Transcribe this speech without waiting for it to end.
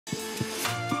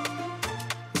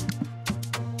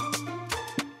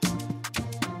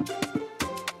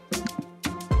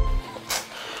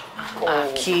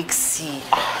KIEKIE.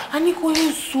 Aniko,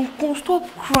 you stop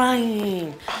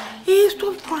crying. Hey,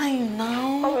 stop crying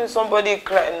now. How will somebody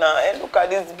cry now? Hey, look at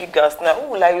this big ass now.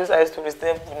 Who will I use eyes to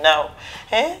resemble now?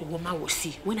 Eh? Woman will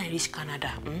see. When I reach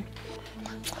Canada,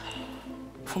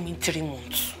 for me 3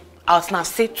 months. I was now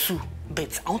say 2,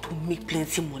 but I want to make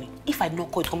plenty money. If I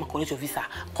don't call you to come and collect your visa,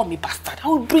 call me bastard. I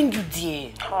will bring you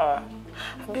there.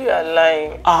 You are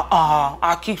lying.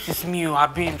 KIEKIE is me,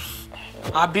 Abim's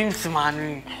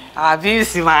money. Let me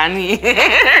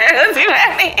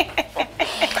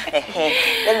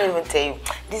even tell you,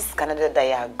 this Canada that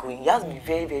you are going, you have to be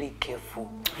very, very careful.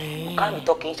 You can't be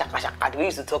talking shaka the way you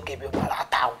used to talk about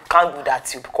Balata. You can't do that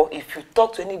too, because if you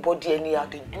talk to anybody anyhow,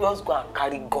 they just go and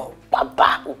carry gun.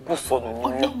 Baba, no.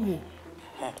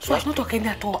 So I should not talk any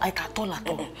at all.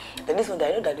 Then this one, I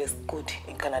know that there's code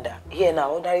in Canada. Here now,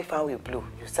 ordinary fan will blow.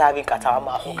 You start having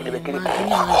katama.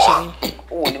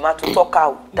 Oh, the man to talk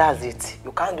out. That's it.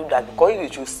 You can't do that because if you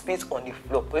should spit on the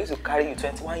floor, police will carry you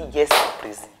 21 years in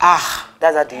prison.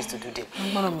 That's what they used to do there.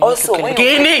 Also, when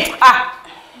you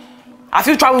I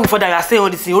feel traveling before that you are saying all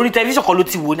this. Only television call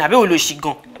you won. I'm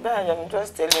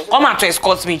just telling you. Come and to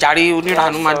escort me, Jare. I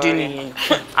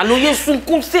know you soon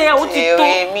come say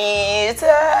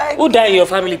who died in your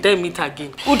family? Tell me it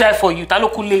again. Who died for you? Talo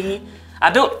kule.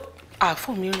 I don't.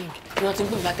 Phone me ring. You want to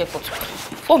go back airport?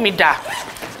 Phone me da.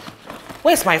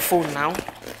 Where's my phone now?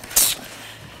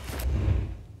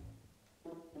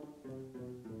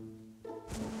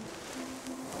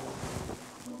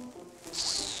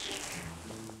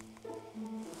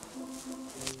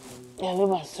 Yeah,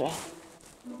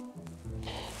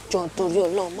 John told you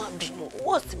long man bino.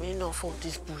 What's the meaning of all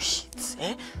this bullshit?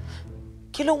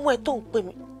 Kilo mo eto npe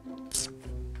mi.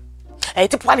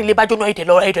 Ti plan ile ba jono ite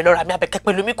lora mi abeke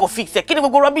pelu mi ko fix e. Kini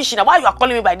gbogbo rubbish na why you are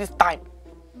calling me by this time?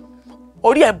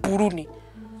 Ori e buru ni.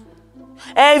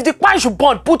 If the plan should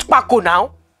burn, put pako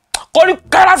now. Call you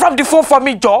get from the phone for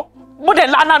me, Joe. But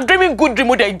then I'm dreaming good dream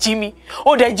with Jimmy.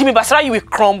 Oh, the Jimmy Basra, you will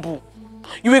crumble.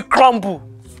 You will crumble.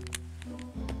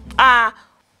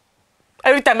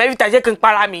 Every time you can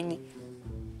para me.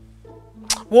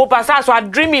 Wo Basra, so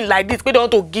I'm dreaming like this. They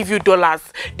don't want to give you dollars.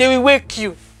 They will wake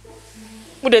you.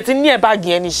 But they near bag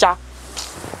any sha.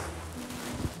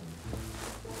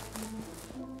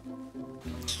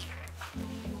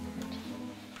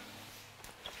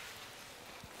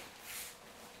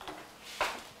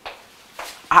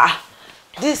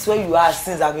 This is where you are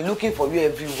since I've been looking for you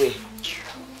everywhere.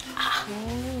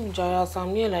 Jaya,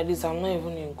 I'm here like this. I'm not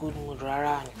even in good mood,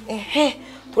 Rara.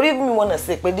 Don't even want to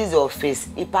say, but this is your face.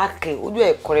 And I've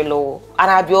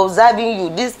been observing you.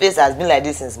 This face has been like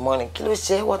this since morning. Kilo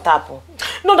share, what happened?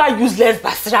 Not that useless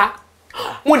Basra.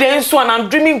 When they so and I'm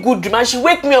dreaming good dream, and she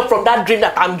wake me up from that dream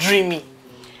that I'm dreaming.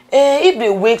 If they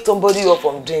wake somebody up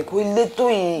from drink, we let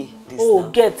to oh,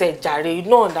 get it, Jare. You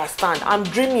don't understand. I'm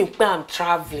dreaming when I'm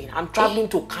traveling. I'm traveling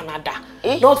to Canada.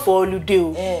 Not for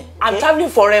holiday. I'm traveling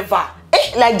forever.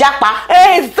 Like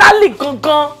JAPA? Exactly,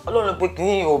 Gongon. Alone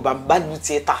picking you bad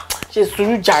theater. She's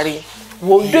through Jare.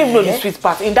 Well, you don't even know the sweet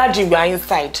part. In that dream, we are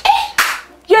inside.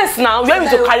 Yes, now. You want me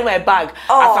to carry my bag. As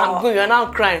I'm going, you're now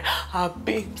crying.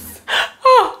 Babes.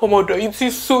 Oh my God, it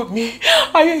is so me.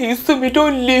 You so me,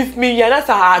 don't leave me. Yeah, that's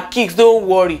our kicks, don't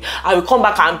worry. I will come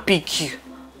back and pick you.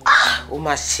 Oh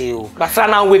my shell. Basira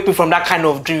now wake me from that kind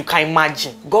of dream, you can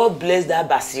imagine. God bless that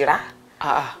Basira.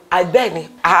 I beg me.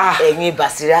 Any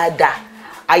Basira da.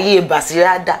 Aye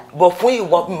Basira da. But when you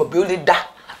want me to build da.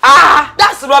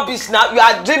 That's rubbish now. You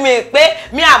are dreaming.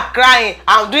 Me, I'm crying.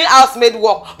 I'm doing housemaid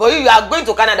work. But you are going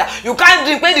to Canada. You can't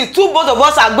dream. The two both of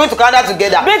us are going to Canada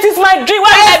together. But it's my dream.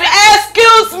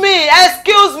 Excuse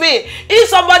me. If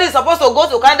somebody is supposed to go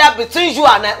to Canada between you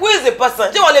and I, who is the person?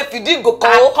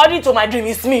 According to my dream,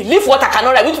 it's me. Leave what I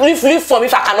cannot write. Leave for me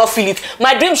if I cannot feel it.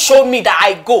 My dream showed me that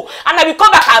I go. And I will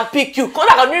come back and pick you. Come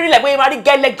back and really like when you marry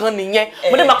get leg gun in here.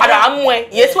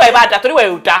 Yes,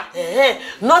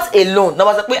 not alone.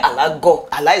 Now, Allah go.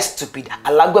 Allah is stupid.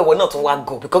 Allah go will not want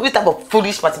go. Because what type of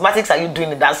foolish mathematics are you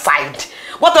doing in that side?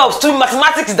 What type of stupid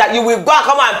mathematics is that you will go and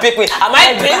come and pick me? Am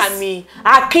I pissed?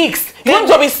 Kicks. You want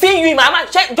to be seeing you in my mind.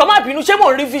 Joma binu, she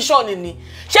more revision in me.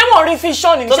 So that's why you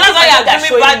are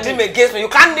dreaming bad dream against me. You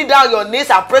can't kneel down your knees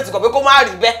and pray to God. Because my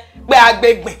ribe, be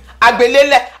agbegbe,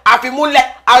 agbelele, afimule,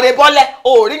 arebole,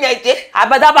 oh ring ete.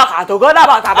 Abadabaka to go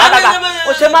about abadaba.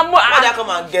 O she mamu. Why come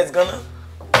and get Ghana?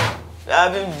 I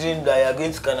haven't dreamed that you are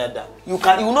going to Canada. You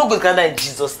will not go to Canada in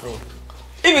Jesus' name.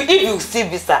 If you see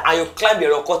visa and you climb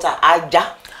your Rokota,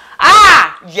 Aja.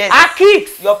 Yes.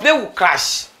 Kicks. Your plane will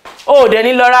crash. Oh,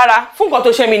 Denny Lorara. Fun ko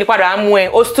to se mi ni pada amu e.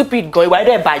 O stupid gan. Iwa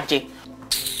ide baje.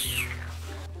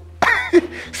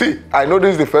 See, I know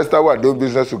this is the first time we're doing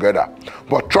business together.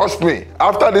 But trust me,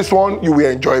 after this one, you will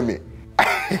enjoy me.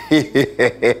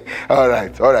 All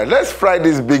right. Let's fry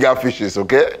these bigger fishes,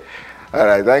 okay? All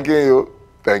right, thank you.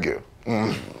 Thank you.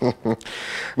 Mommy,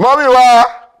 what?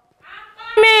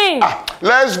 Me.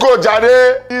 Let's go,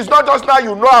 Jade. It's not just now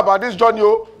you know about this journey.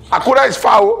 Akura is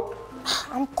foul.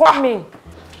 I'm coming.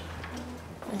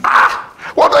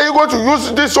 What are you going to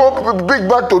use this whole big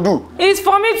bag to do? It's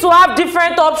for me to have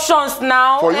different options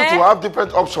now. For you to have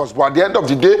different options, but at the end of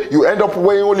the day, you end up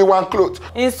wearing only one clothes.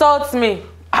 Insult me.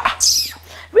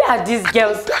 Where are these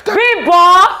girls? Bimbo!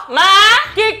 Ma!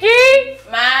 Kiki!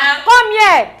 Ma! Come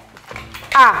here!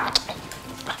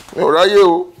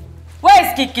 Where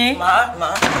is Kiki? Ma.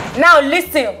 Now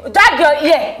listen. Drag your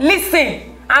ear.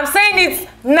 Listen. I'm saying it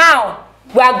now.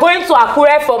 We are going to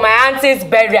Akure for my auntie's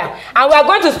burial. And we are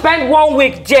going to spend 1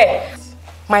 week there.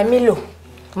 My Milo,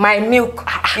 my milk,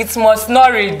 it must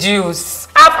not reduce.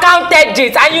 I've counted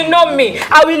it. And you know me.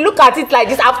 I will look at it like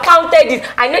this. I've counted it.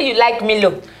 I know you like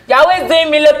Milo. You're always doing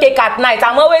Milo cake at night.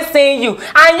 I'm always saying you.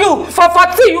 And you, for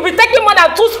tea, you'll be taking more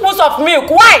than 2 spoons of milk.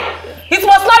 Why? It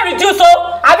must not reduce,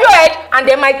 oh. Have you heard? And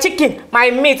then my chicken,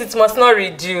 my meat, it must not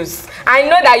reduce. I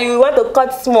know that you want to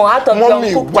cut small out of your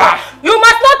cook. You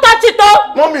must not touch it,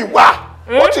 oh. Mommy,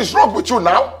 what is wrong with you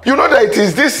now? You know that it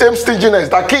is this same stinginess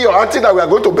that killed your auntie that we are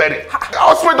going to bury.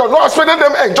 Housemaids or no housemaids, let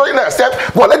them enjoy themselves,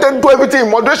 but let them do everything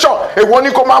in moderation. They should do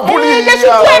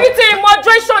everything in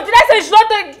moderation. Did I say you should not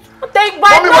take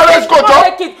Mommy, let's go, John.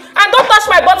 And don't touch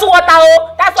my bottle water,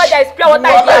 oh. That's why there is pure water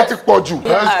in there. Let's go, John.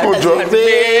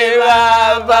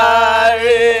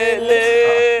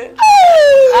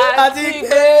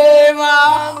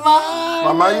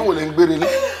 Mama, you will bury me.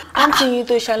 Auntie, you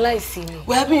to shalize me.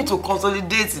 We're having to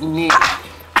consolidate me.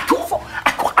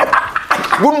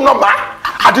 Good number.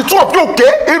 At the two of you,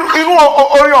 okay? You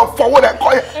know, forward and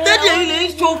call it.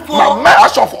 Mama, I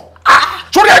suffer.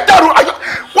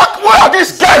 What are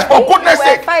these guys, for goodness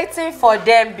sake? We're fighting for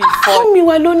them before. Mi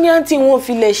wa lo ni auntie won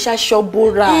fi le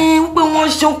shashobora. Are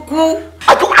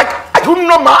you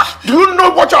normal? Do you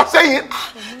know what you're saying?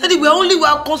 Daddy, we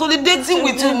are consolidating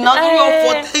with you now. Your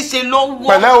forte is a long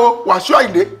walk. Hello, what's your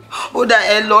idea? Oh,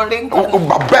 that Lorry. Oh,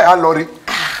 Baba, Lorry.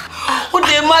 Oh,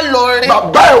 they ma Lorry.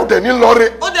 Baba, oh, they need Lorry.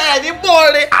 Oh, they are the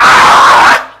Lorry.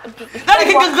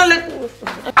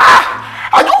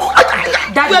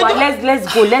 Daddy,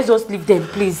 let's go. Let's just leave them,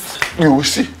 please. You will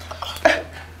see.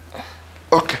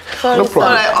 Okay, sorry, no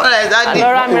problem. All right, Daddy.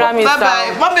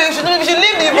 Bye-bye. Mommy, you should leave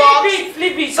the box.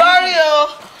 Leave it. Sorry,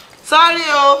 oh. Sorry,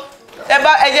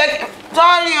 bye-bye, Daddy.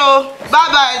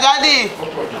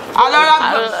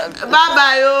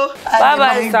 Bye-bye, oh.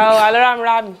 Bye-bye,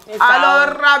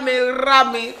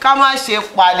 Rami. Come on,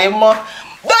 Chef Palemo.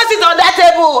 Don't sit on that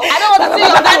table. I don't want to sit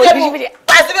on that table.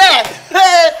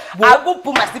 I'll go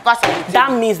put my slippers on the table.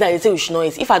 That means that you say we should know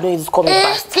it. If I don't, it's coming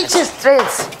fast. Kitchen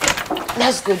straight.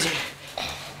 Let's go, Jay.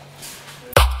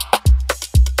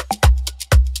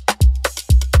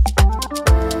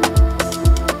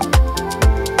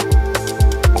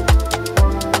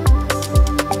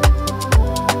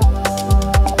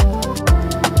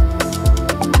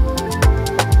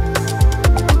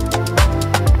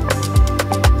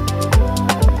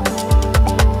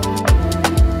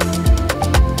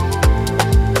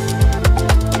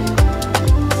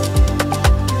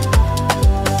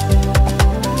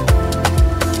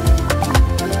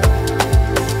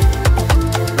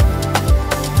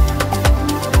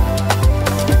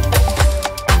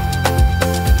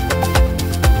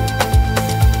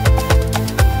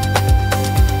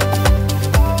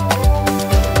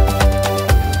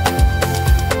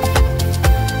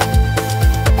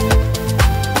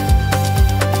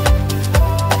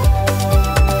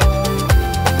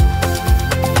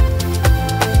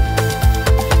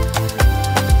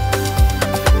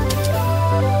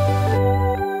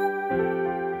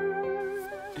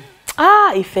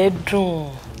 Ifedun.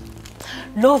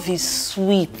 Love is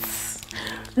sweet.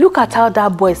 Look at how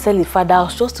that boy sell his father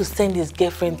house just to send his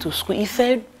girlfriend to school.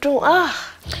 Ifedun.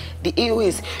 The issue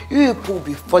is, you people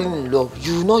be falling in love.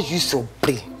 You will not use your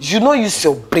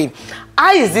brain.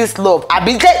 How is this love?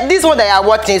 This one that you are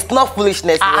watching is not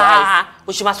foolishness.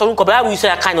 But she must why will you say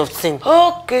that kind of thing?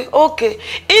 Okay.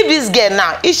 If this girl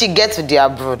now, if she gets to the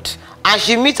abroad and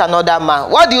she meets another man,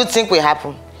 what do you think will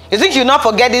happen? You think she'll not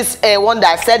forget this one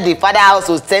that said the father house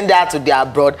will send her to the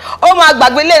abroad? Oh my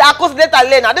God,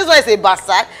 now this one is a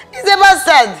bastard. It's a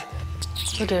bastard.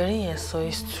 So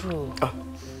it's true.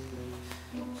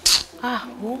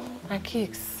 My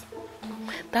kicks.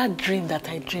 That dream that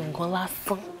I dreamed gone last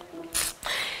song.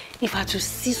 If I had to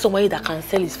see somebody that can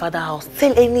sell his father house,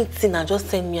 sell anything and just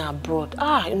send me abroad.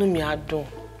 You know me, I don't.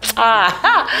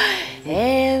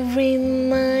 Every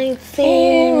night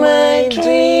in my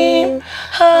dream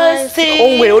I see.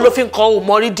 Oh wait, olofin call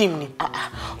Mori dim ni.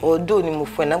 Although ni mo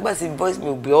fún nagba si voice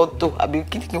mi be auto abi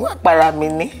kini wa para mi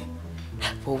ni.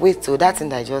 But wait, so that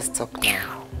thing I just talked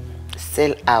now.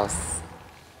 Sell house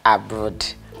abroad.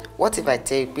 What if I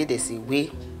tell you pay there's a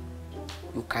way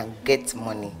you can get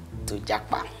money to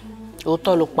JAPA?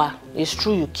 Otolopa, it's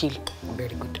true you kill.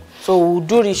 Very good. So we'll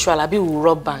do ritual, abi we'll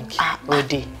rob bank all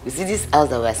day. You see this house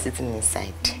that we are sitting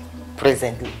inside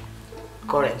presently,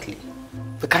 currently,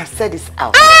 we can sell this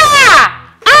house.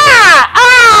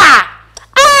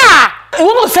 You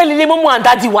want to sell the mom and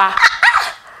daddy wa?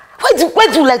 Why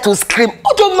do you like to scream?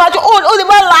 Oh, the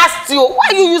man last you. Why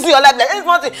are you using your life like this?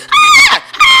 Nothing.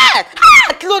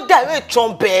 Kilo day, wait,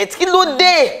 trumpet. Kilo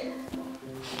day.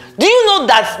 Do you know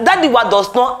that Daddy Wa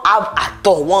does not have at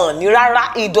all one?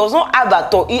 He does not have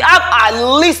at all. He have at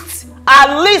least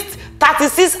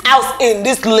 36 houses in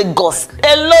this Lagos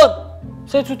alone.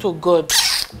 Say true to God.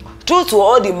 True to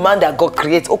all the man that God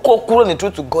creates. Okokuro ni true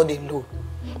to God alone.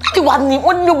 Daddy Wa ni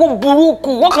go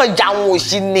buruku. What can jamu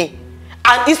shini?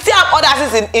 And he still have other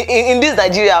houses in this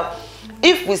Nigeria.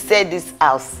 If we sell this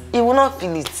house, he will not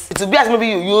feel it. It will be as maybe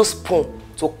you use spoon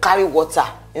to carry water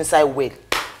inside well.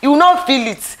 You will not feel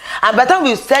it. And by the time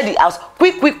we sell the house,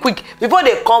 quick, before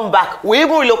they come back, we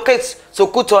even relocate to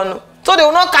Cotonou. So they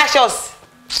will not catch us.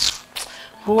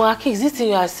 Bro, this thing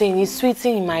you are saying is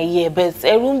sweeting in my ear, but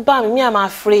me, I'm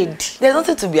afraid. There's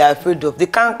nothing to be afraid of. They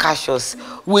can't catch us.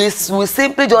 We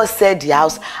simply just sell the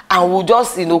house and we'll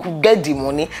just, get the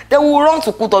money. Then we'll run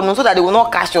to Cotonou so that they will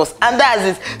not catch us. And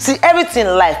that's it. See, everything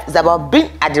in life is about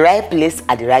being at the right place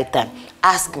at the right time.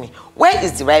 Ask me, where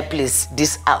is the right place,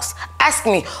 this house? Ask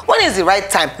me, when is the right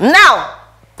time? Now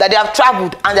that they have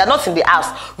traveled and they are not in the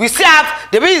house. We still have,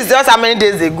 the bill is just how many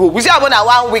days ago. We still have more than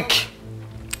 1 week.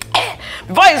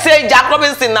 Before you say Jack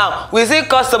Robinson now, we see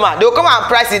customer, they will come and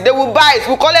price it, they will buy it,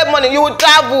 we collect money, you will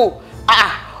travel.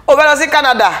 Over to see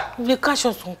Canada. They catch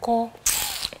us on call.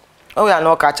 Oh, we are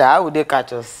not catchers. How would they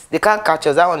catch us? They can't catch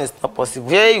us. That one is not possible.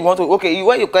 Here you want to, okay,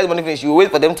 when you collect money finish, you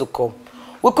wait for them to come.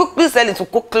 We quickly sell it to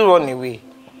quickly run away.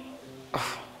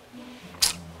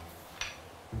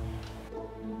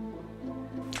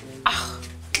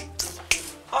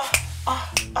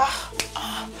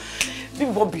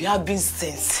 Bimbo be having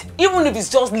sense. Even if it's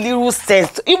just little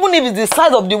sense, even if it's the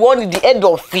size of the one in the head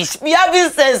of fish, be having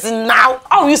sense now.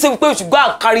 How you say we should go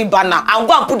and carry banner and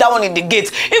go and put that one in the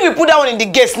gate? If we put that one in the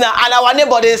gate now and our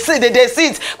neighbor they see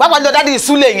it, what daddy is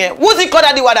suling? Who's the call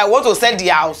daddy what I want to sell the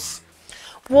house?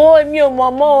 Boy, me or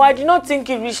mama, I did not think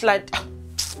it reached like that.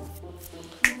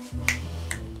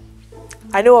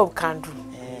 I know what we can do.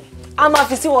 I'm a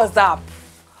see WhatsApp.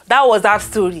 That WhatsApp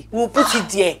story. We'll put it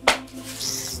there.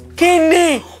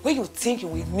 Kenny, when you think you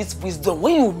will miss wisdom,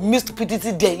 when you miss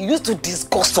stupidity there, you used to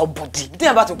discuss somebody. The thing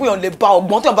about to put on the bar,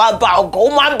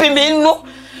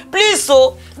 please,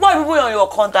 so why people on your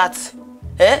contact?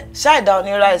 Shy down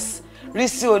your rice,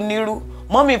 Risi Oniru.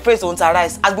 Mommy face on her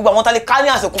rice. As people want to carry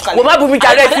as a cook. Mama Bumi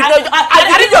direct.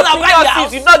 I did your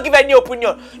opinion. You not give any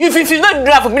opinion. If you not do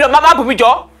that for me, Mama Bumi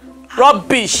jo.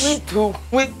 Rubbish. Me too.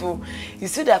 You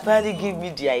see that finally give me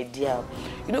the idea.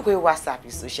 You know WhatsApp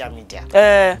is social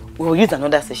media. We will use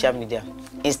another social media,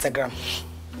 Instagram.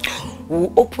 We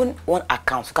will open one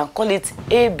account. You can call it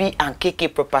AB and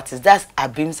KIEKIE Properties. That's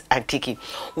Abims and KIEKIE.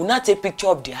 We'll now take a picture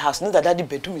of the house. You know that daddy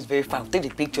bedroom is very fine. We'll take the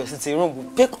pictures. It's a room.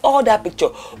 We'll take all that picture.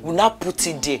 We'll now put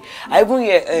it there. I even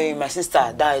hear my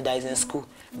sister that is in school,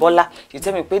 Bola, she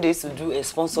tell me they used to do a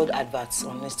sponsored adverts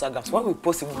on Instagram. So when we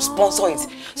post it, we'll sponsor it.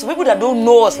 So people that don't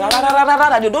know us, they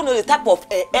don't know the type of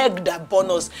egg that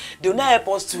burn us, they'll not help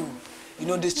us to,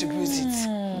 distribute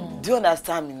it. Do you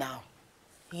understand me now?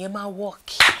 Yeah, my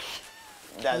work.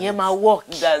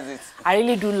 That's it. I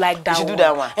really do like that one. You should do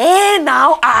that one.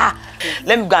 Now,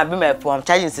 let me go and bring my phone. I'm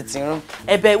charging sitting room.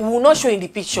 But we will not show in the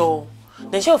picture.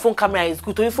 The show phone camera is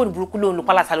good. Only phone Brukulo no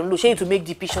palace salon. Show you to make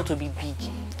the picture to be big.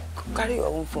 Carry your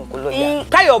own phone, Koloya.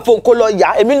 Carry your phone,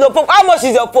 Koloya. I mean, no phone. How much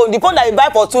is your phone? The phone that you buy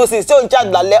for 2 is still in charge,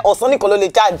 or Sonny Kolo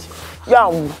charge. Yeah.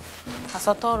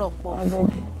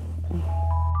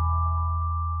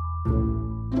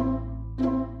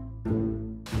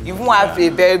 You won't have a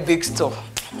very big store.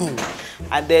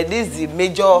 And then this is the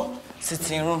major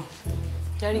sitting room.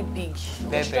 Very big.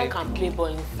 Very You can play ball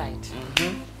inside.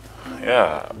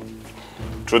 Yeah.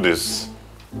 Through this,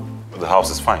 the house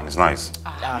is fine. It's nice.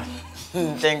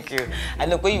 Thank you. I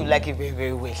know you like it very,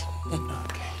 very well.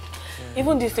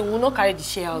 Even this thing will not carry the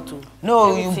share out too.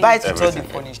 No, everything. You buy it with all the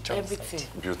furniture.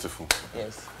 Everything. Beautiful.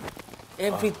 Yes.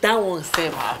 That one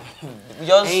same. We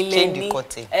just change the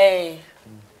curtain. I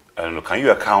don't know, can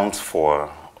you account for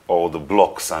all the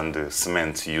blocks and the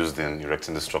cement used in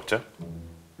erecting the structure?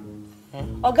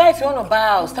 Okay, if you want to buy a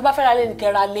house,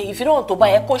 if you don't want to buy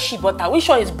a koshi butter, which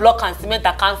one is block and cement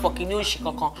account for Kinyoshi?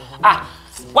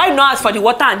 Why not ask for the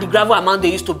water and the gravel amount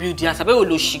they used to build the house?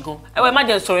 I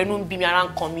imagine sorry, no be me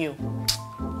around come you.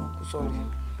 Sorry.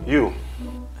 You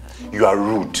are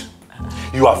rude.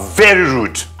 You are very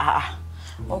rude.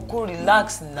 Uncle,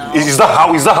 relax now. Is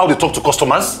that how they talk to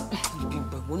customers?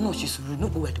 No, she's rude. No,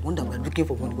 we're the one that we're looking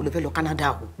for when we go to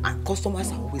Canada, and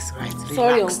customers are always right. Relax.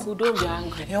 Sorry, Uncle, don't be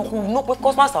angry. Uncle, no, but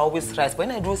customers are always right. But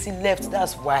when I don't see left,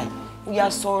 that's why. We are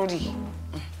sorry.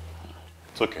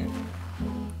 It's okay.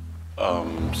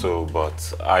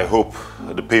 But I hope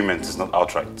the payment is not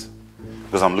outright,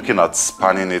 because I'm looking at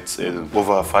spanning it in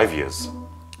over 5 years.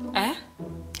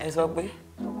 It's okay.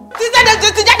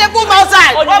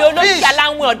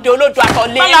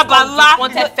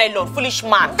 Foolish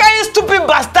man. Very stupid,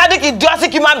 bastardic,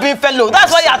 idiotic human being fellow.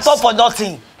 That's why you are tough for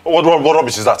nothing. What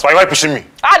rubbish is that? Why are you pushing me?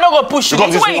 I don't go push you.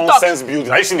 Because this nonsense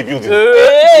building. Are you seeing the building?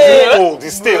 Oh,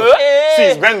 the steel. See,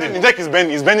 it's bending. The deck is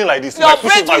bending. It's bending like this. Your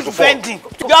brain is bending.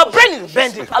 Your brain is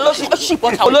bending. Oloshi.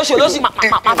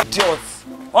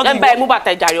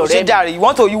 You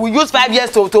want to? You will use 5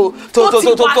 years to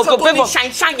pay for.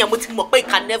 Shine. You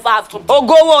can never have something. Oh,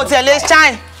 go on, tell us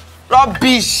shine.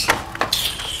 Rubbish.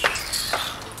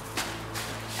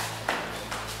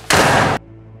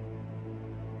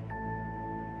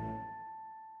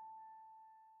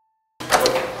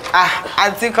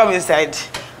 Auntie, come inside.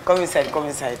 Come inside.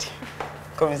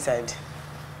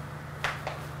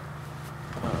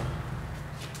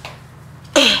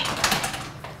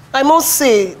 I must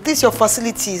say, these your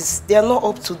facilities, they are not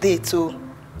up to date too.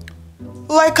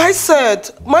 Like I said,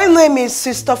 my name is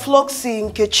Sister Floxy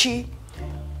Nkechi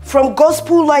from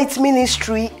Gospel Light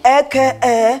Ministry,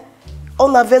 aka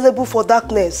Unavailable for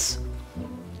Darkness.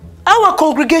 Our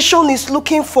congregation is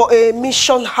looking for a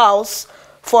mission house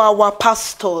for our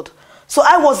pastor. So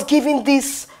I was given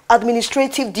this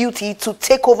administrative duty to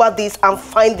take over this and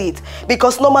find it,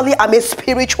 because normally I'm a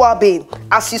spiritual being.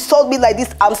 As you saw me like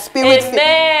this, I'm spiritual.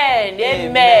 Amen.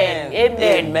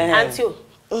 Auntie,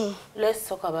 let's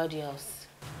talk about the house.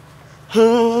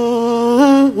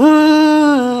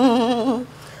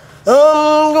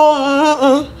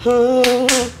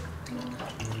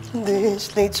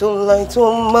 This little light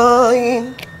of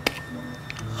mine,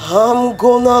 I'm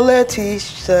gonna let it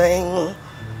shine.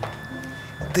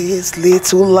 This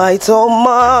little light of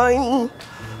mine,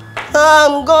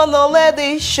 I'm gonna let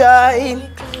it shine.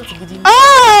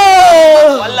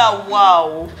 Oh!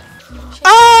 Wow.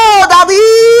 Oh,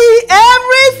 Daddy!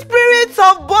 Every spirit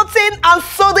of butting and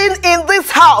sodding in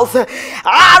this house,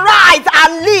 arise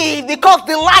and leave, because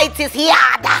the light is here.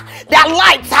 The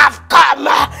lights have come.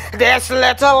 This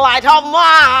little light of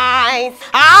mine,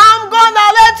 I'm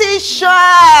gonna let it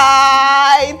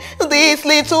shine. This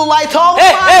little light of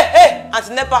mine. Hey,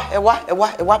 Auntie Nepa,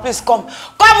 Ewa, please come.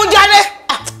 Come, Ujane.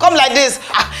 Come like this.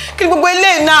 Can we go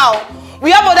late now? We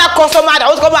have other customer that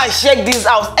wants to come and shake this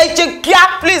house. Hey,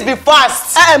 please be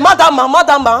fast. Madam,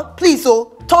 please,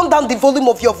 turn down the volume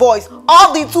of your voice.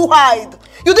 All the too high.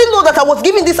 You didn't know that I was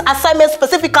giving this assignment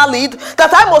specifically,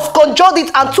 that I must conjure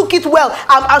it and took it well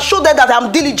and show them that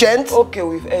I'm diligent. Okay,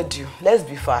 we've heard you. Let's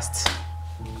be fast.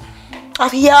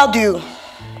 I've heard you.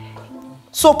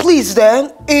 So please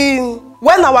then,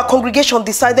 when our congregation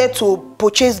decided to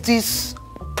purchase this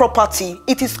property,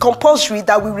 it is compulsory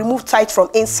that we remove tithe from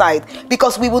inside,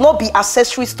 because we will not be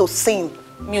accessories to sin.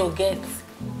 Me get.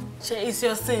 It's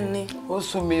your sin.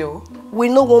 We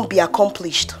know won't be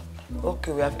accomplished.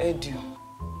 Okay, we have heard you.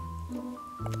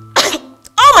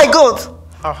 Oh my God!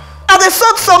 I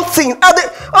saw something.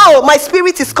 Oh, my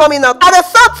spirit is coming out. I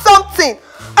saw something.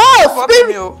 Oh,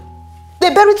 spirit! They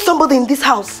buried somebody in this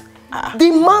house.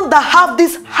 The man that have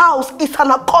this house is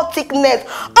an occultic net.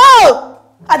 Oh!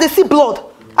 I see blood.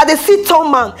 I see tall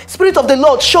man. Spirit of the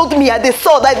Lord showed me. I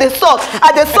saw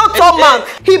tall man.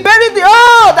 He buried the.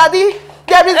 Oh, Daddy,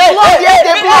 there is blood. Yes,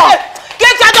 the blood.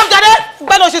 Get charge of that.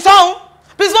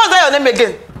 Please, what's that your name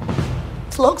again?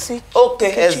 Floxy.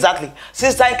 Okay, exactly.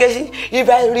 Sister Nkechi, if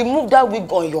I remove that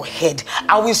wig on your head,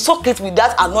 I will soak it with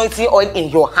that anointing oil in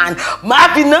your hand.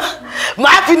 Mafina,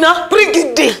 bring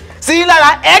it there. See you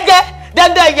later.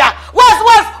 Then,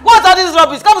 what's all this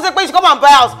rubbish? Come and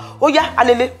buy house. Oh yeah,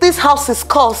 Alele. This house is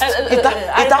cursed.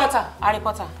 Harry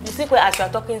Potter. You see, as you are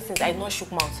talking since I not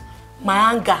shook mouth.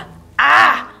 My anger.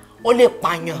 Only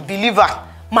panyo. Believer.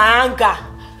 My anger.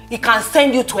 It can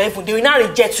send you to heaven. They will not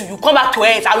reject you. You come back to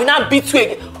earth. I will not beat you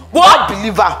again. What?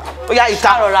 Believer. Oh yeah, this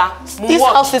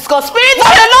house is cursed. Spirit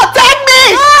of the Lord, take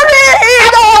me.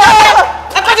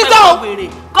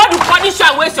 God will punish you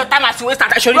and waste your time as to waste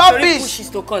time. Rubbish. Push is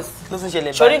to cause.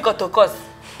 Listen, Showing to cause.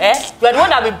 Eh? You are the one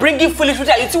that be bringing foolish with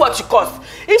you. See what you cause.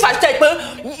 If I say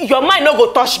your mind no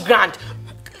go touch ground.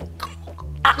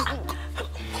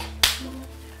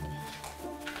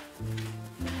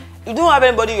 You don't have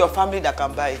anybody in your family that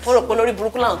can buy it.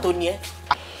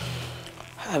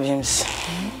 James,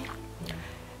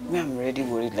 me, I'm already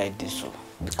worried like this,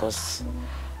 because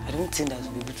I don't think that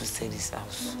we'll be able to sell this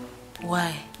house.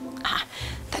 Why?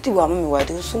 Daddy will mommy, why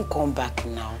they will soon come back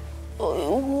now.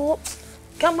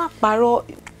 Come paro.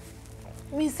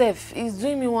 Myself is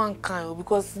doing me one kind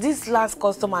because this last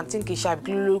customer I think he just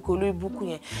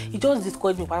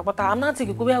discouraged me. I'm not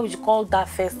thinking maybe we should call that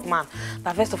first man,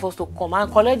 that first of us to come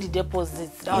and collect the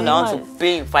deposit. I want to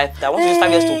pay 5. I want to 5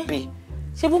 years to pay.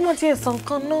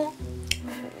 No.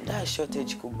 That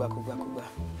shortage kugba.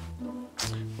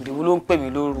 They won't pay me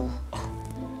low.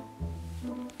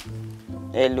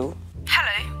 Hello.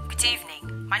 Hello. Good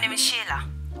evening. My name is Sheila.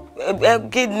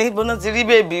 Kidney, but not the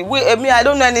baby. I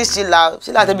don't know any Sheila.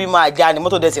 Sheila to be my Johnny.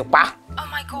 Moto desi pa. Oh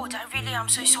my God! I really am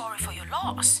so sorry for your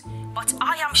loss. But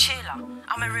I am Sheila.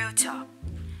 I'm a realtor.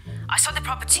 I saw the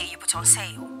property you put on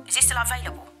sale. Is it still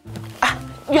available?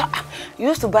 Yeah. You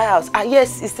used to buy a house.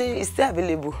 Yes, it's still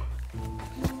available.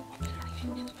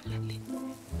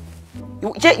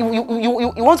 You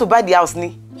want to buy the house,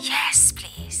 Ni? Yes,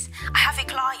 please. I have a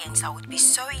client that would be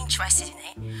so interested in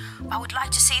it, but I would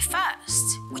like to see it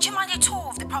first. Would you mind a tour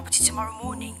of the property tomorrow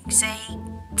morning, say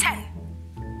 10?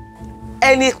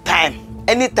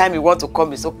 Anytime you want to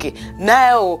come, it's okay.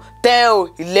 9, 10,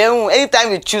 11,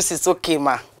 anytime you choose, it's okay,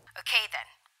 ma. Okay then.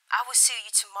 I will see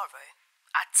you tomorrow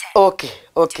at 10.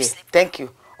 Okay. Thank you.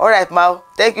 All right, ma.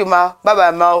 Thank you, ma.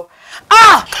 Bye-bye, ma.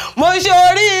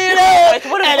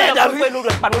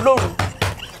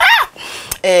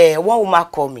 One woman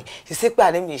called me. She said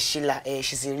her name is Sheila.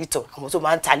 She's a realtor. I'm also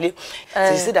man Tali.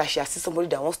 So she said that she has seen somebody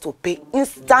that wants to pay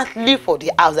instantly for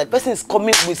the house. That person is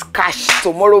coming with cash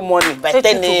tomorrow morning by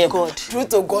 10 a.m. True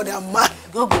to God, I'm mad.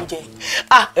 Go, Jay.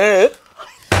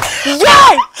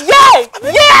 Yeah!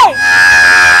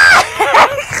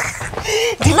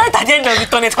 The light at the end of the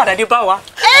tunnel is quite a power.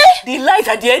 The light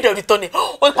at the end of the tunnel.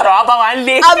 What's quite a power and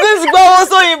lay. I'm just going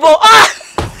so evil.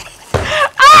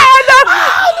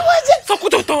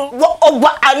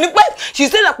 She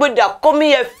said that when they are coming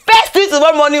here first thing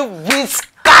tomorrow morning with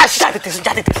cash.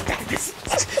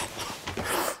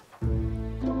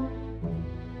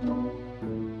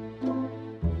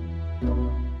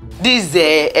 This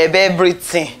is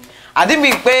everything. I didn't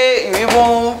mean you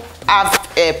even have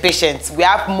patience. We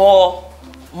have more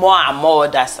and more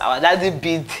orders. Our daddy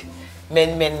bid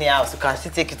many hours. You can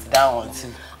still take it to that one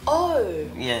too. Oh,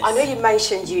 yes. I know you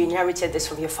mentioned you inherited this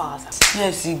from your father.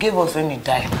 Yes, he gave us when he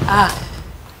died.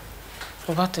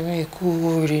 What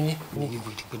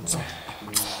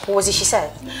was it she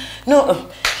said? No,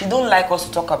 she don't like us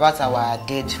to talk about our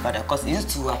dead father because it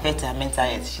used to affect her mental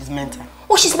health. She's mental.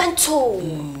 Oh, she's mental.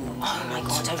 Oh my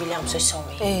God, I really am so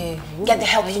sorry. Get the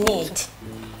help you need.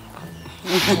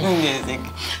 Yes,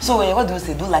 so what do you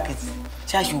say? Don't like it?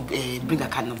 Shall you bring a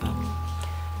card number?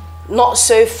 Not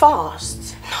so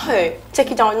fast. No,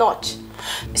 take it down a notch.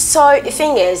 So the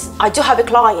thing is, I do have a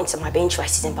client who might be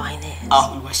interested in buying this.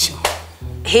 Oh, sure.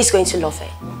 He's going to love it.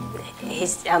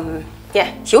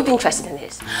 He'll be interested in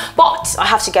this. But I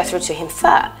have to get through to him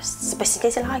first. The person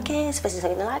doesn't like it, the person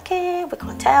doesn't like it. We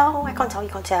can't tell, I can't tell, you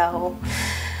can't tell.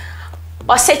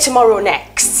 I'll say tomorrow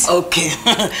next. Okay.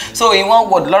 So in one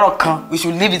word, Laura, we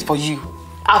should leave it for you.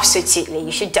 Absolutely,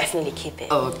 you should definitely keep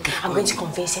it. Okay. I'm going to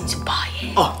convince him to buy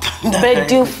it. But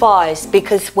do fast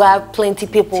because we have plenty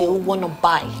people who want to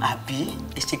buy. Abi,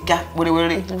 fast.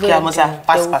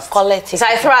 Collect it. Is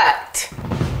that a threat?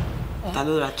 I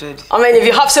mean, if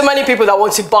you have so many people that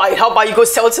want to buy it, how about you go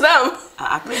sell to them?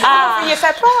 For your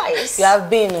fair price. You have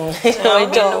been. So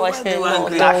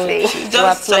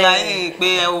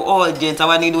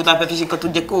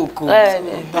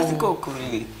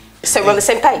we're on the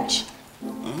same page?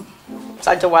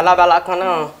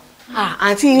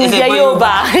 Auntie, you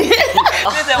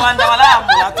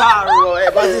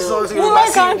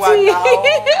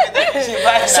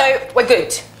So we're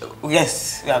good?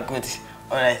 Yes, we are good.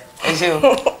 All right. Thank you.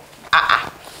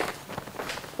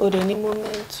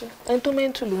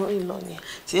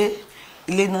 See,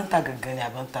 ilé náà ta gangan ni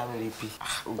àbá ń ta wẹ̀rẹ̀ pé.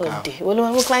 Òde, wọ́n ló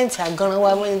máa mú client àgànràn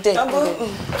wa wọ́n ń dẹ̀.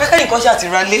 Kẹ́kẹ́ nǹkan ṣe àti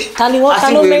ralé. Ta ló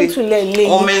mẹ́ntù lẹ̀ lé?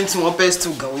 Wọ́n mẹ́ntù, wọ́n pẹ́stù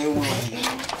gan wíwú.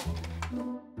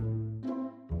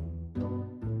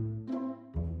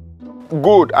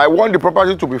 Good. I want the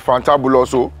property to be fantabulous,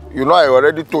 so you know I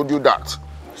already told you that.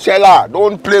 Sheila,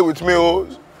 don't play with me, oh.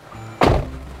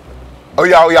 Oh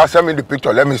yeah, send me the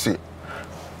picture. Let me see.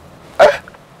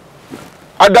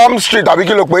 Adam Street,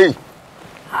 Abiki Lokwe.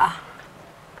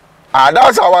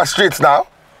 That's our street now.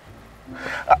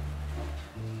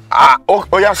 Oh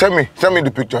yeah, send me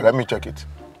the picture. Let me check it.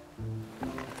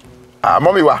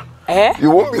 Mommy, you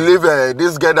won't believe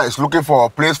this girl that is looking for a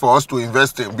place for us to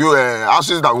invest in, build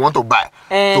houses that we want to buy,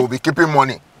 to be keeping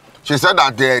money. She said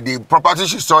that the property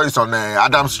she saw is on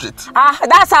Adam Street.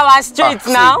 That's our street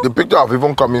now. See, the picture have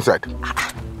even come inside.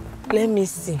 Let me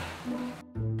see.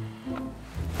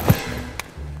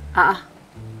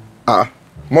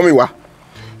 Mommy,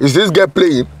 is this girl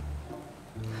playing?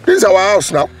 This is our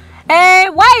house now.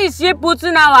 Why is she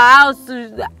putting our house?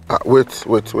 Wait.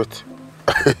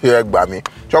 Here, Bami.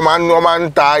 Hello,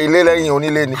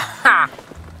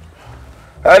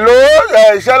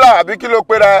 Shella, Abiki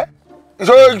Lokwe.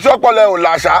 So,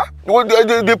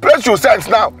 the place you sent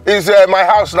now is my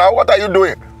house now. What are you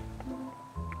doing?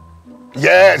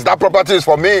 Yes, that property is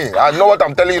for me. I know what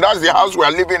I'm telling you. That's the house we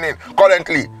are living in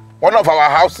currently. One of our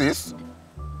houses.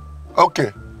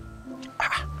 Okay.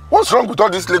 What's wrong with all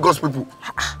these Lagos people?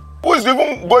 Who is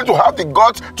even going to have the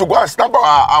guts to go and stamp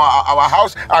our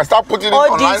house and start putting it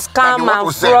online? All these scam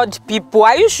and fraud people.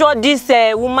 Are you sure this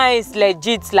woman is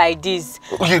legit like this?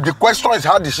 Okay, the question is,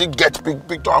 how did she get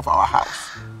picture of our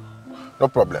house? No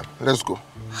problem. Let's go.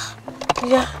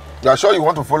 Yeah. You are sure you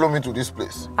want to follow me to this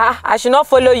place? I should not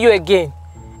follow you again.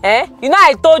 You know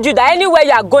I told you that anywhere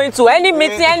you are going to, any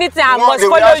meeting, anything, I must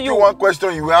follow ask you. One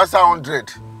question, you will answer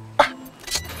 100.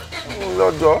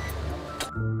 Lord.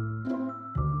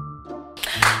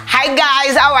 Hi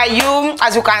guys, how are you?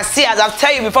 As you can see, as I've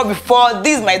told you before,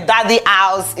 this is my daddy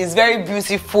house. It's very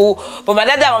beautiful, but my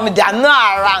daddy and mommy, they are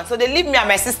not around, so they leave me and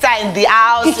my sister in the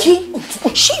house.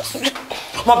 Shit.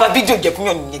 My video get me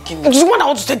on the one I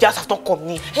want to say the house have not come.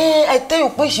 Hey, I tell you,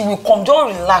 when she will come,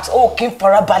 don't relax. Oh, King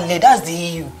Parabale, that's the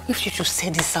EU. If you should say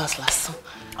this house last song.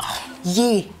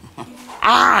 Yeah.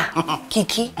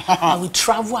 Kiki, I will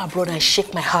travel abroad and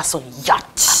shake my house on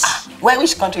yachts. Where,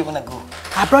 which country you wanna go?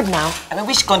 Abroad now. I mean,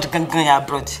 which country can go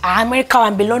abroad? America,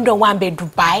 one be London, one be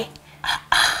Dubai.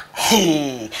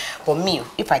 Hey, for me,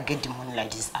 if I get the money like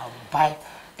this, I will buy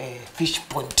a fish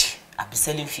pond. I'll be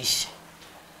selling fish.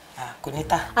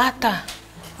 Konita. Ata.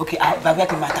 Okay, I'll buy my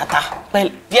tata. Well,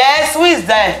 yes, who is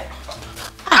there?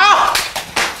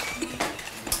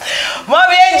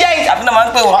 Mommy,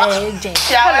 agent.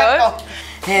 Hello.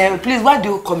 Please, why do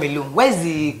you come alone? Where's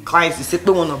the client? You said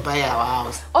we want to buy our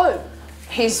house. Oh,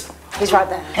 he's right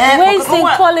there. Where is he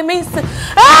calling me?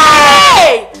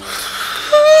 Hey!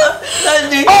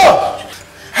 Oh!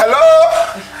 Hello?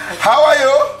 How are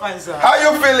you? Fine, sir. How are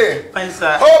you feeling? Fine,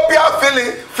 sir. Hope you are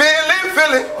feeling.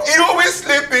 You will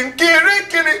sleep in kiri.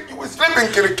 You will sleep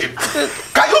in kiri.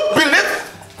 Can you believe?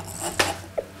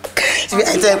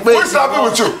 What's happening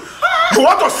with you? You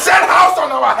want to sell house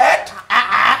on our head?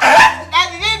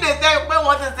 That's the thing they say, we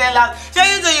want to sell house. So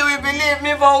you will believe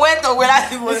me, but when to where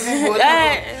I was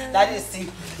that is see.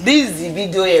 This is the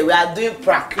video here. We are doing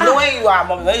prank. You know when you are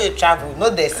mom, when you travel, you know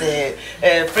there's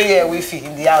free Wi-Fi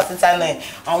in the house, internet.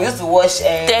 And we used to watch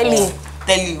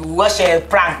Telly, watch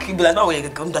prank. You be like, no, we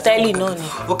come to Telly, no.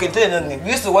 Okay, Telly, no.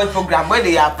 We used to watch program where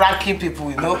they are pranking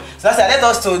people, you know. So that's why let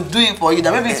us to do it for you.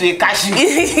 That maybe it will catch you.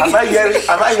 Am I hearing?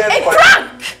 A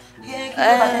prank!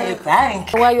 Yeah,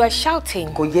 prank. Why you are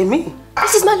shouting? Go hear me.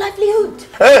 This is my livelihood.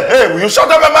 Hey, will you shut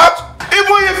up your mouth?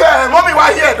 Even if mommy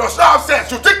were here does not have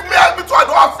sense, you think me as me too I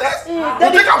don't have sense? You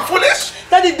think I'm foolish?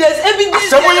 Daddy, there's evidence.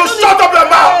 So will you shut up your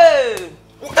mouth?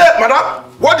 Hey, madam,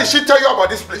 what did she tell you about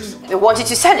this place? They wanted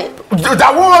to sell it.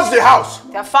 That owns the house.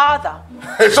 Their father.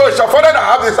 So it's your father that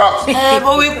have this house.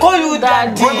 But we call you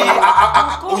daddy.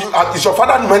 Is your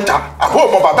father mental? Oh,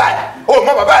 Baba. Oh,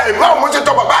 Baba. Do I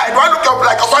look up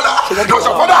like a father? Does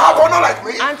your father have honor like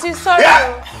me? Auntie, sorry.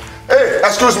 Yeah. Hey,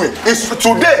 excuse me. It's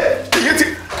today. Give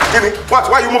me. What?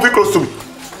 Why are you moving close to me?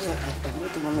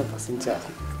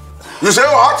 You say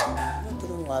what?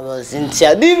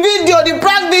 Cynthia. The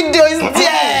prank video is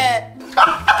there.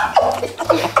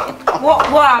 What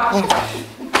happened?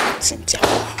 Cynthia.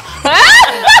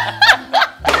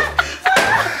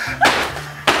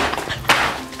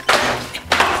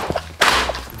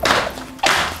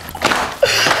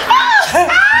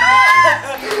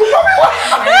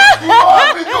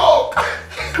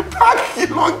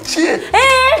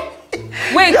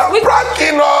 Wait, you're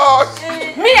pranking us.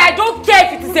 Me, I don't care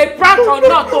if it is a prank or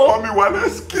not. Mommy, we're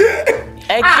scared.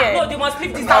 No, they must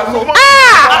leave this house.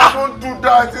 Don't do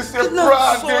that. It's a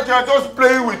prank. They are just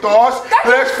playing with us.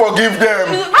 Let's forgive them.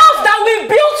 House that we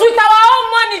built with our own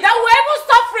money, that we were even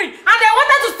suffering, and they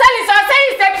wanted to sell it, so I say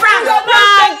it's a prank.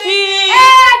 I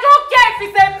don't care if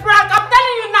it's a prank. I'm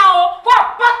telling you now. Go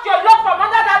pack your love from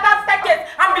under that staircase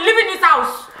and be leaving this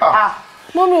house.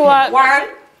 Mommy, what? 1,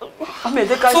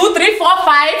 2, 3, 4,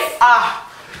 5.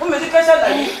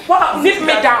 Zip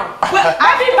me down.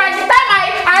 Maybe by the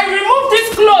time I remove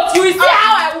this clothes, you will see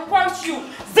how I will punch you.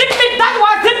 Zip me, that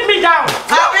was zip me down.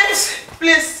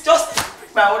 Please, just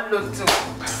pick my own load too.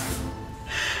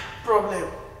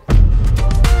 Problem.